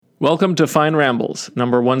Welcome to Fine Rambles,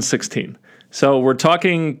 number 116. So we're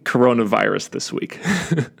talking coronavirus this week.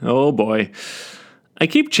 Oh boy. I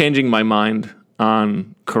keep changing my mind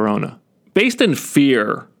on corona. Based in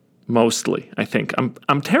fear, mostly, I think.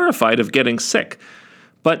 I'm terrified of getting sick.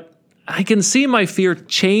 But I can see my fear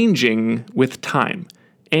changing with time.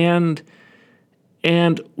 And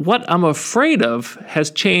what I'm afraid of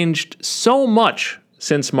has changed so much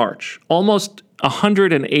since March, almost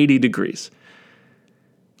 180 degrees.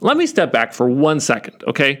 Let me step back for 1 second,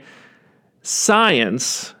 okay?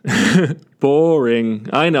 Science, boring,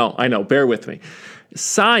 I know, bear with me.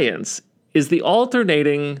 Science is the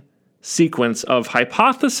alternating sequence of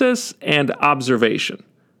hypothesis and observation.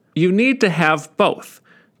 You need to have both.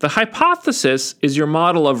 The hypothesis is your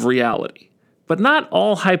model of reality, but not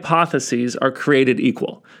all hypotheses are created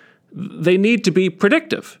equal. They need to be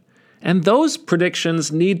predictive, and those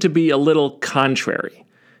predictions need to be a little contrary.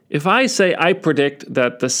 If I say I predict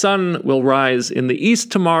that the sun will rise in the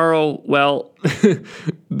east tomorrow, well,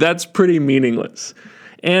 that's pretty meaningless.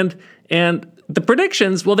 And the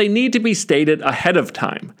predictions, well, they need to be stated ahead of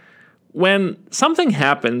time. When something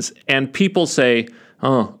happens and people say,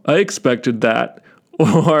 "Oh, I expected that,"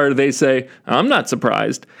 or they say, "I'm not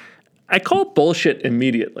surprised," I call bullshit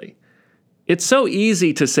immediately. It's so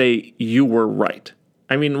easy to say you were right.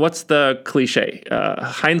 I mean, what's the cliche?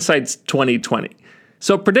 Hindsight's 20/20.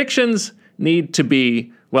 So predictions need to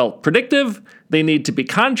be, well, predictive, they need to be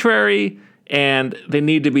contrary, and they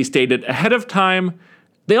need to be stated ahead of time.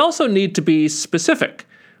 They also need to be specific.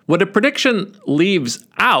 What a prediction leaves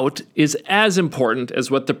out is as important as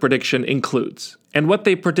what the prediction includes. And what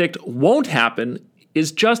they predict won't happen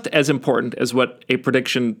is just as important as what a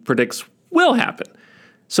prediction predicts will happen.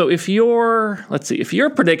 So if your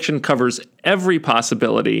prediction covers every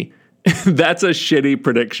possibility, that's a shitty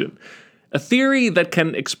prediction. A theory that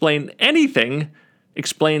can explain anything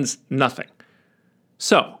explains nothing.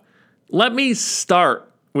 So, let me start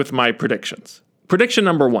with my predictions. Prediction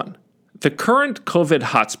number 1. The current COVID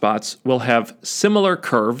hotspots will have similar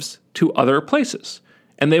curves to other places,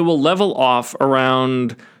 and they will level off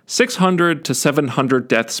around 600 to 700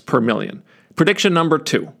 deaths per million. Prediction number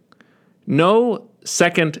 2. No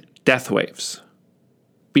second death waves.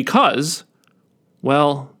 Because,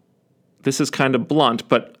 well, this is kind of blunt,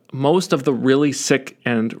 but most of the really sick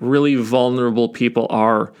and really vulnerable people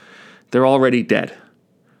they're already dead.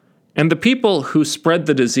 And the people who spread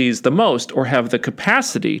the disease the most or have the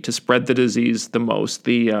capacity to spread the disease the most,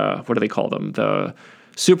 what do they call them? The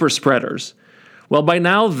super spreaders. Well, by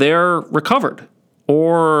now they're recovered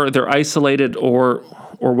or they're isolated or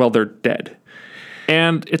well, they're dead.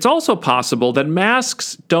 And it's also possible that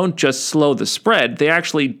masks don't just slow the spread, they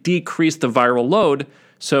actually decrease the viral load.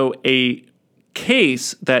 So a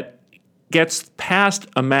case that gets past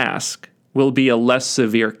a mask will be a less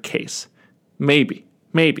severe case. Maybe.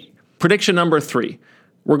 Prediction number 3.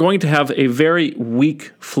 We're going to have a very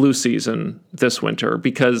weak flu season this winter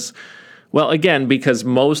because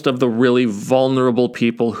most of the really vulnerable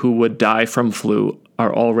people who would die from flu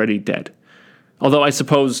are already dead. Although I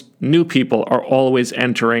suppose new people are always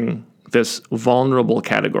entering this vulnerable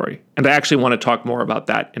category. And I actually want to talk more about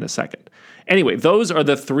that in a second. Anyway, those are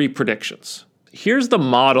the 3 predictions. Here's the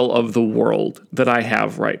model of the world that I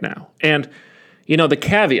have right now. And, the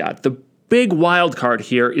caveat, the big wild card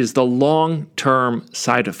here is the long-term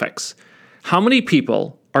side effects. How many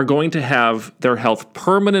people are going to have their health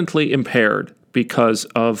permanently impaired because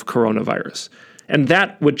of coronavirus? And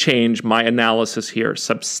that would change my analysis here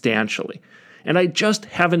substantially. And I just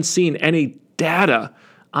haven't seen any data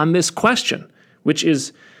on this question, which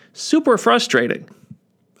is super frustrating.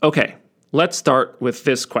 Okay, let's start with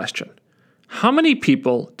this question. How many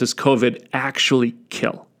people does COVID actually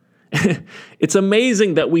kill? It's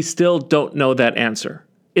amazing that we still don't know that answer.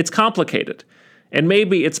 It's complicated. And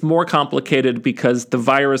maybe it's more complicated because the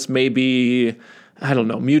virus may be,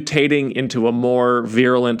 mutating into a more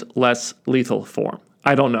virulent, less lethal form.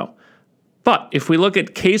 I don't know. But if we look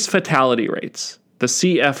at case fatality rates, the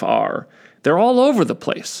CFR, they're all over the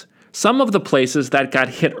place. Some of the places that got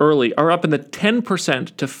hit early are up in the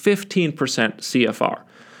 10% to 15% CFR,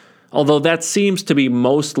 although that seems to be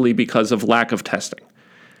mostly because of lack of testing.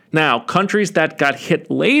 Now, countries that got hit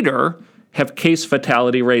later have case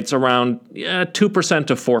fatality rates around 2%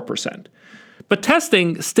 to 4%. But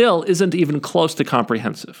testing still isn't even close to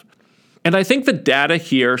comprehensive. And I think the data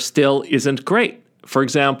here still isn't great. For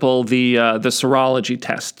example, the serology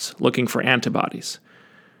tests looking for antibodies.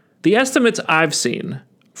 The estimates I've seen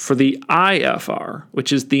for the IFR,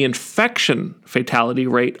 which is the infection fatality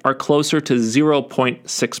rate, are closer to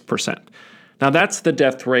 0.6%. Now that's the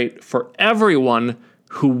death rate for everyone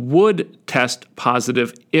who would test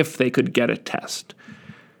positive if they could get a test.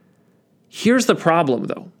 Here's the problem,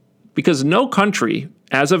 though, because no country,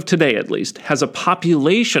 as of today at least, has a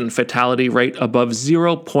population fatality rate above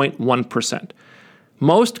 0.1%.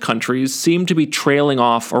 Most countries seem to be trailing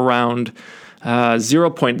off around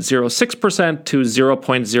 0.06% to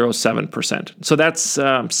 0.07%. So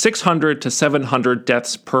that's 600 to 700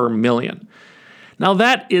 deaths per million. Now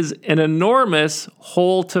that is an enormous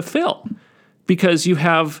hole to fill because you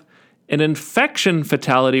have an infection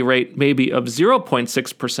fatality rate maybe of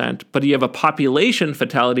 0.6%, but you have a population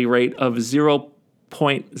fatality rate of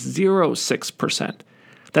 0.06%.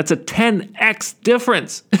 That's a 10x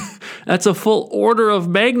difference. That's a full order of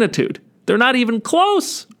magnitude. They're not even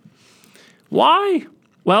close. Why?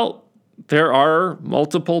 Well, there are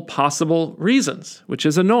multiple possible reasons, which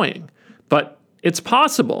is annoying. But it's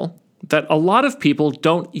possible that a lot of people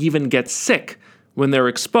don't even get sick when they're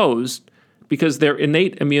exposed because their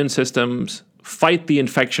innate immune systems fight the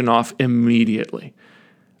infection off immediately.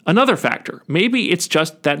 Another factor, maybe it's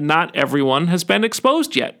just that not everyone has been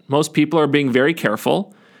exposed yet. Most people are being very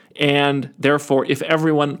careful, and therefore, if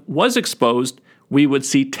everyone was exposed, we would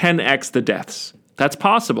see 10x the deaths. That's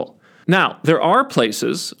possible. Now, there are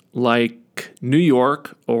places like New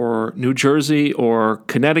York or New Jersey or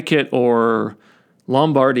Connecticut or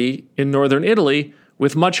Lombardy in northern Italy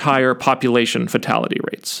with much higher population fatality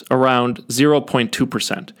rates, around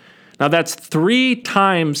 0.2%. Now, that's 3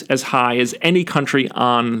 times as high as any country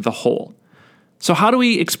on the whole. So how do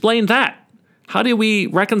we explain that? How do we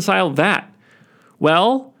reconcile that?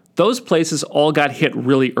 Well, those places all got hit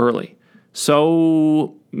really early.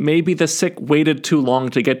 So maybe the sick waited too long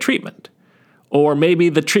to get treatment. Or maybe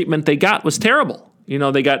the treatment they got was terrible.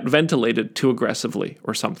 They got ventilated too aggressively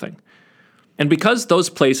or something. And because those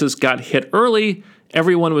places got hit early,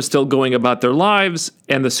 everyone was still going about their lives,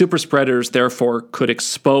 and the super spreaders therefore could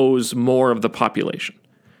expose more of the population.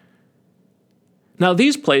 Now,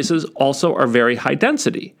 these places also are very high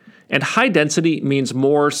density, and high density means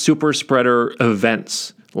more super spreader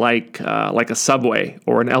events, like a subway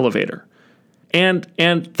or an elevator. And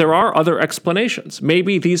there are other explanations.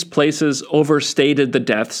 Maybe these places overstated the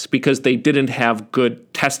deaths because they didn't have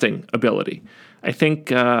good testing ability. I think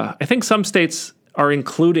some states are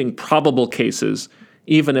including probable cases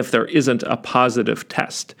even if there isn't a positive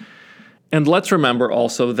test. And let's remember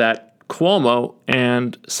also that Cuomo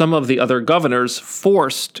and some of the other governors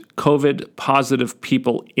forced COVID-positive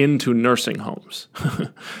people into nursing homes.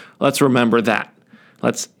 Let's remember that.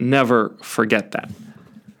 Let's never forget that.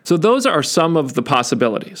 So those are some of the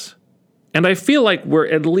possibilities. And I feel like we're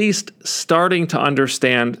at least starting to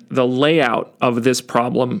understand the layout of this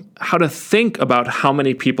problem, how to think about how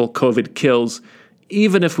many people COVID kills,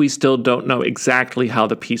 even if we still don't know exactly how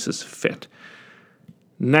the pieces fit.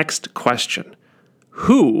 Next question.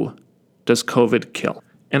 Who does COVID kill?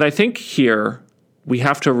 And I think here we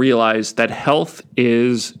have to realize that health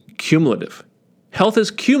is cumulative. Health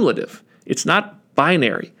is cumulative. It's not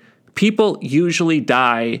binary. People usually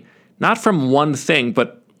die not from one thing,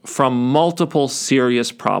 but from multiple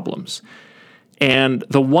serious problems. And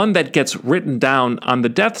the one that gets written down on the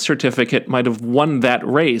death certificate might have won that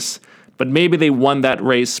race, but maybe they won that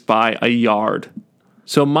race by a yard.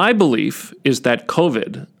 So my belief is that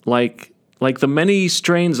COVID, like the many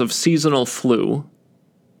strains of seasonal flu,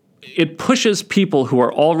 it pushes people who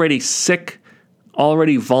are already sick,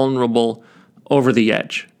 already vulnerable, over the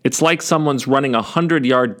edge. It's like someone's running a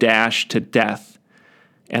 100-yard dash to death,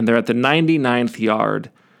 and they're at the 99th yard,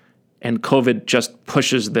 and COVID just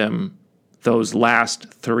pushes them those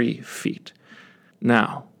last 3 feet.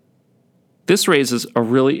 Now, this raises a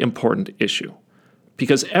really important issue,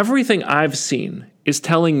 because everything I've seen is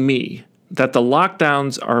telling me that the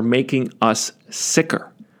lockdowns are making us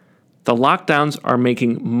sicker. The lockdowns are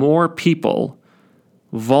making more people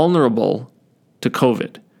vulnerable to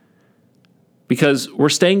COVID. Because we're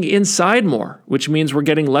staying inside more, which means we're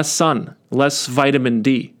getting less sun, less vitamin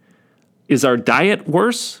D. Is our diet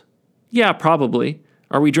worse? Yeah, probably.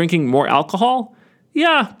 Are we drinking more alcohol?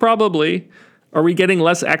 Yeah, probably. Are we getting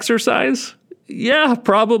less exercise? Yeah,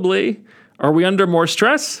 probably. Are we under more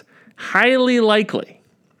stress? Highly likely.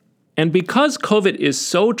 And because COVID is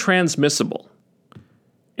so transmissible,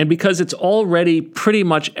 and because it's already pretty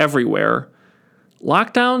much everywhere,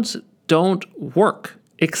 lockdowns don't work,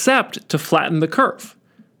 except to flatten the curve.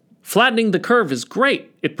 Flattening the curve is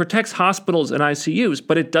great. It protects hospitals and ICUs,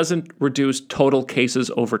 but it doesn't reduce total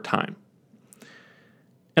cases over time.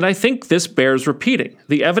 And I think this bears repeating.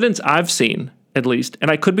 The evidence I've seen, at least,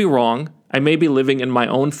 and I could be wrong, I may be living in my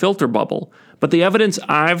own filter bubble, but the evidence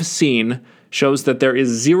I've seen shows that there is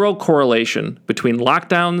zero correlation between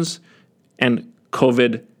lockdowns and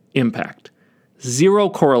COVID impact. Zero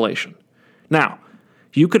correlation. Now,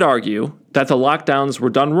 you could argue that the lockdowns were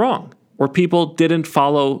done wrong, or people didn't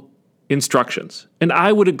follow instructions. And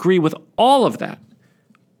I would agree with all of that.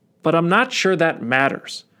 But I'm not sure that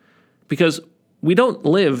matters, because we don't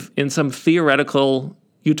live in some theoretical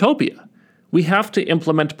utopia. We have to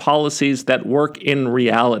implement policies that work in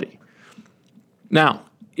reality. Now,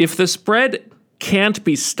 if the spread can't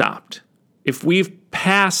be stopped, if we've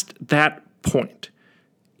passed that point,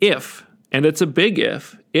 and it's a big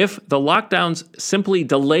if the lockdowns simply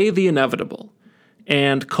delay the inevitable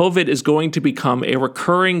and COVID is going to become a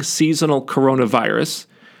recurring seasonal coronavirus,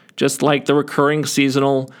 just like the recurring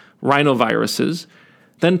seasonal rhinoviruses,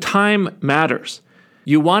 then time matters.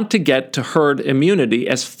 You want to get to herd immunity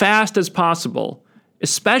as fast as possible,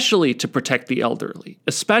 especially to protect the elderly,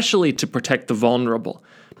 especially to protect the vulnerable,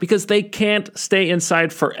 because they can't stay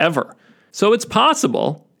inside forever. So it's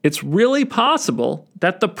possible, it's really possible,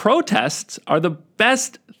 that the protests are the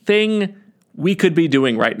best thing we could be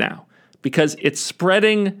doing right now, because it's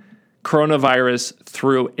spreading coronavirus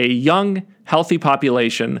through a young, healthy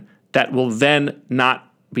population that will then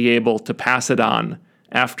not be able to pass it on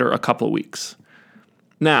after a couple weeks.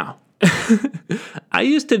 Now, I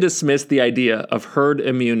used to dismiss the idea of herd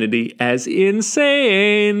immunity as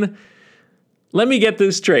insane. Let me get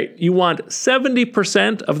this straight. You want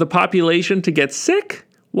 70% of the population to get sick?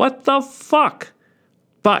 What the fuck?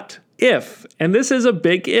 But if, and this is a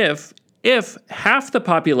big if half the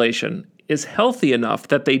population is healthy enough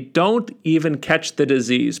that they don't even catch the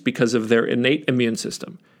disease because of their innate immune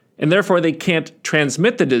system, and therefore they can't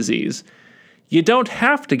transmit the disease, you don't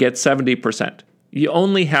have to get 70%. You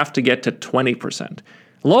only have to get to 20%.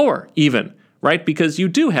 Lower even, right? Because you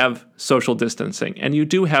do have social distancing, and you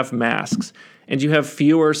do have masks, and you have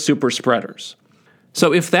fewer super spreaders.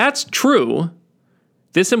 So if that's true,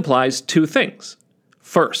 this implies two things.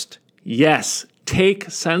 First, yes, take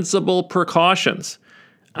sensible precautions.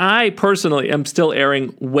 I personally am still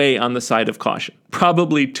erring way on the side of caution,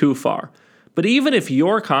 probably too far. But even if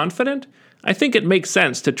you're confident, I think it makes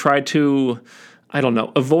sense to try to,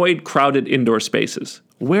 avoid crowded indoor spaces.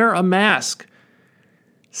 Wear a mask.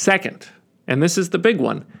 Second, and this is the big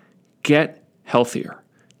one, get healthier.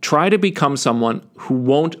 Try to become someone who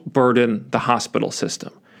won't burden the hospital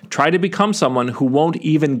system. Try to become someone who won't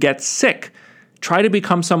even get sick. Try to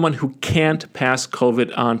become someone who can't pass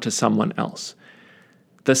COVID on to someone else.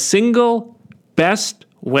 The single best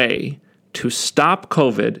way to stop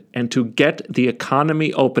COVID and to get the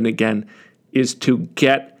economy open again is to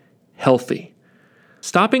get healthy.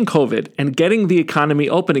 Stopping COVID and getting the economy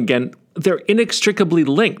open again, they're inextricably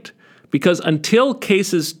linked, because until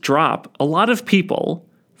cases drop, a lot of people,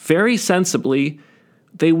 very sensibly,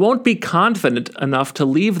 they won't be confident enough to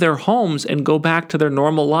leave their homes and go back to their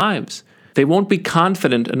normal lives. They won't be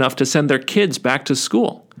confident enough to send their kids back to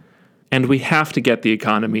school. And we have to get the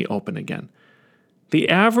economy open again. The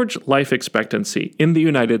average life expectancy in the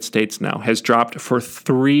United States now has dropped for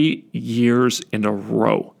 3 years in a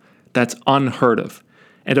row. That's unheard of.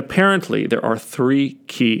 And apparently there are 3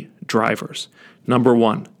 key drivers. Number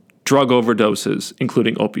 1, drug overdoses,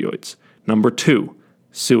 including opioids. Number 2,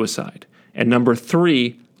 suicide. And number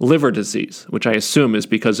 3, liver disease, which I assume is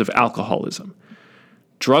because of alcoholism.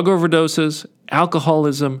 Drug overdoses,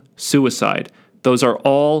 alcoholism, suicide, those are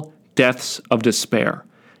all deaths of despair.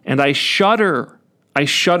 And I shudder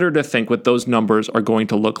to think what those numbers are going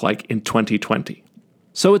to look like in 2020.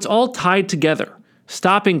 So it's all tied together.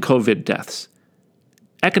 Stopping COVID deaths,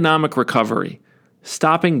 economic recovery,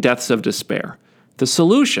 stopping deaths of despair. The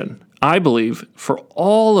solution, I believe, for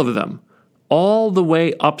all of them, all the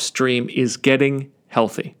way upstream, is getting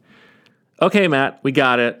healthy. Okay, Matt, we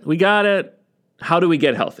got it. How do we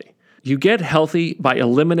get healthy? You get healthy by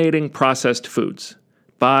eliminating processed foods,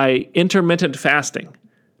 by intermittent fasting,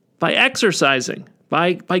 by exercising,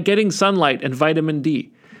 by getting sunlight and vitamin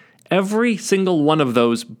D. Every single one of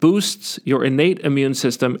those boosts your innate immune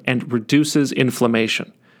system and reduces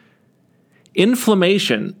inflammation.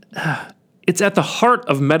 Inflammation, it's at the heart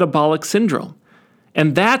of metabolic syndrome.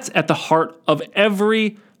 And that's at the heart of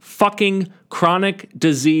every fucking chronic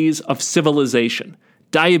disease of civilization.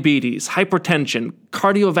 Diabetes, hypertension,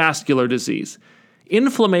 cardiovascular disease.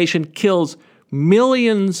 Inflammation kills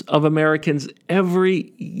millions of Americans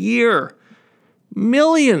every year.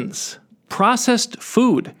 Millions. Processed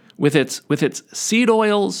food, with its seed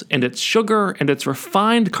oils and its sugar and its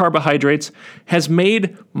refined carbohydrates, has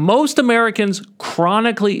made most Americans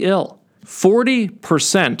chronically ill.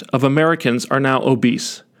 40% of Americans are now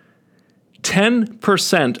obese.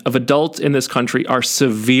 10% of adults in this country are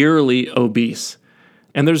severely obese.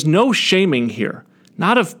 And there's no shaming here,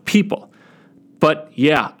 not of people. But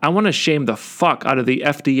yeah, I want to shame the fuck out of the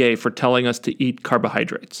FDA for telling us to eat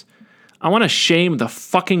carbohydrates. I want to shame the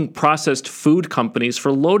fucking processed food companies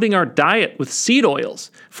for loading our diet with seed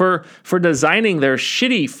oils, for designing their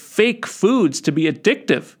shitty fake foods to be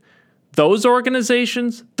addictive. Those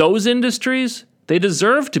organizations, those industries, they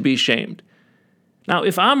deserve to be shamed. Now,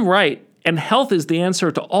 if I'm right and health is the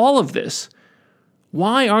answer to all of this,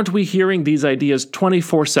 why aren't we hearing these ideas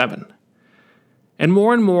 24/7? And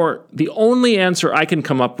more, the only answer I can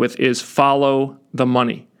come up with is follow the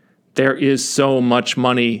money. There is so much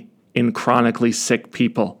money in chronically sick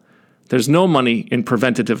people. There's no money in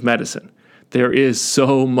preventative medicine. There is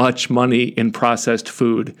so much money in processed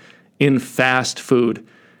food, in fast food.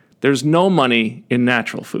 There's no money in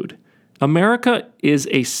natural food. America is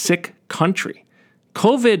a sick country.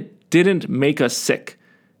 COVID didn't make us sick.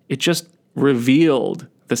 It just revealed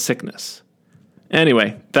the sickness.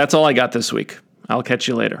 Anyway, that's all I got this week. I'll catch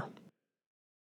you later.